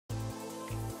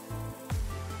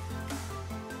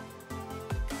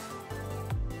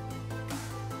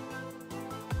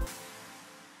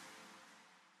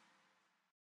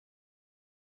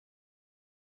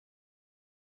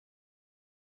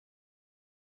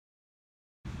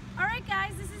Alright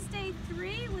guys, this is day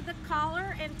 3 with the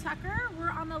collar and tucker. We're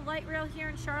on the light rail here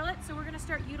in Charlotte, so we're going to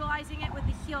start utilizing it with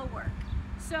the heel work.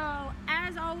 So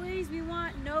as always, we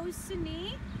want nose to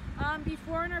knee.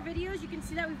 Before in our videos, you can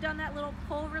see that we've done that little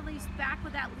pull release back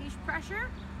with that leash pressure.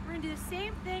 We're going to do the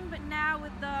same thing, but now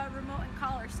with the remote and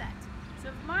collar set. So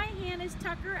if my hand is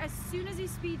tucker, as soon as he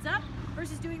speeds up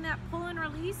versus doing that pull and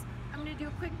release, I'm going to do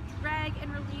a quick drag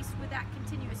and release with that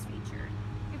continuous feature.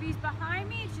 If he's behind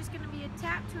me, it's just going to be a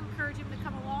tap to encourage him to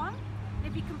come along. And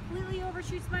if he completely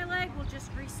overshoots my leg, we'll just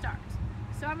restart.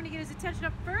 So I'm going to get his attention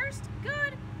up first.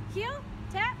 Good. Heel,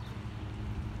 tap.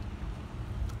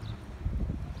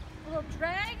 A little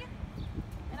drag.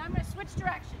 And I'm going to switch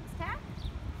directions. Tap.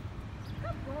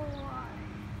 Good boy.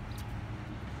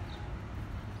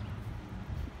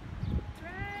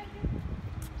 Drag.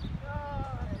 Good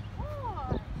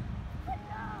boy. Good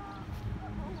job.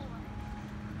 Good boy.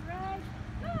 Drag.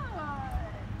 Good.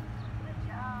 Good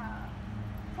job.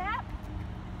 Tap.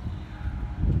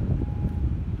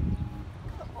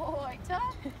 Good boy,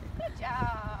 Tuck. Good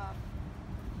job.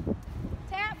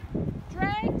 Tap.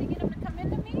 Drag to get him to come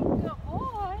into me. Good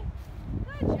boy.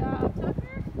 Good job,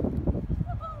 Tucker.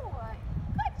 Good boy.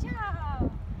 Good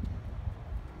job.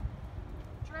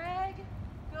 Drag.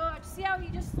 Good. See how he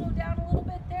just slowed down a little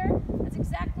bit there? That's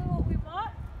exactly what we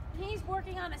want. He's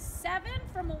working on a 7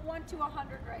 from a 1 to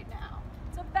 100 right now.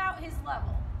 It's about his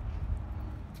level.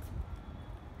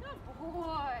 Good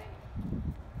boy.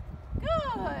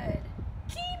 Good.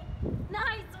 Keep.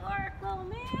 Nice work, little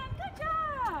man. Good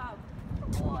job.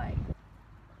 Good boy.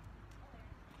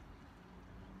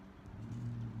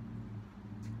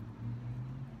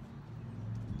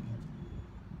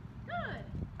 Good.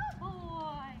 Good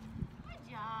boy. Good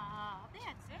job.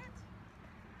 That's it.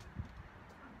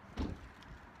 Good.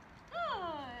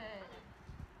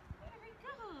 Very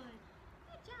good.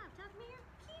 Good job, Tuckmere.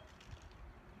 Keep.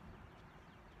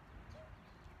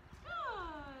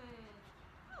 Good.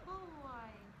 Good boy.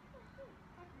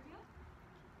 Tucker, heel.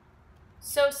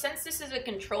 So since this is a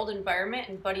controlled environment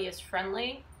and Buddy is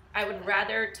friendly, I would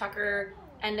rather Tucker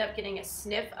end up getting a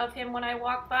sniff of him when I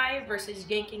walk by versus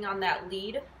yanking on that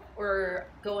lead or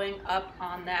going up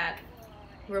on that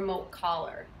remote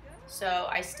collar. So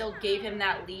I still gave him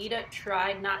that lead,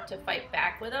 tried not to fight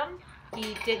back with him.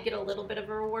 He did get a little bit of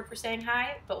a reward for saying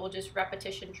hi, but we'll just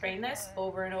repetition train this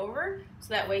over and over so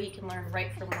that way he can learn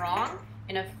right from wrong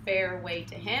in a fair way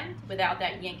to him without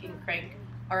that yanking crank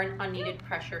or an unneeded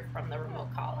pressure from the remote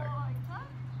collar.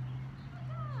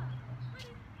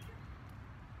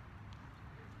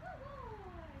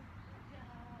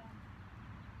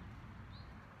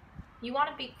 You want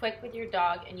to be quick with your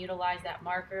dog and utilize that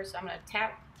marker, so I'm going to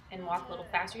tap and walk a little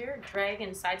faster here, drag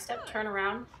and sidestep, turn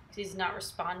around because he's not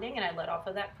responding and I let off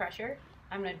of that pressure.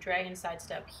 I'm going to drag and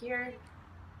sidestep here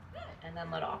and then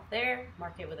let off there,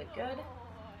 mark it with a good,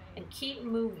 and keep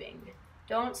moving.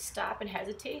 Don't stop and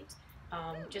hesitate.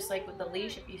 Just like with the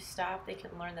leash, if you stop, they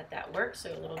can learn that that works.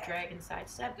 So a little drag and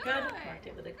sidestep, good, marked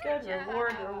it with a good,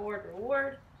 reward, reward,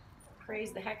 reward.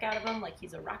 Praise the heck out of him like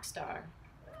he's a rock star.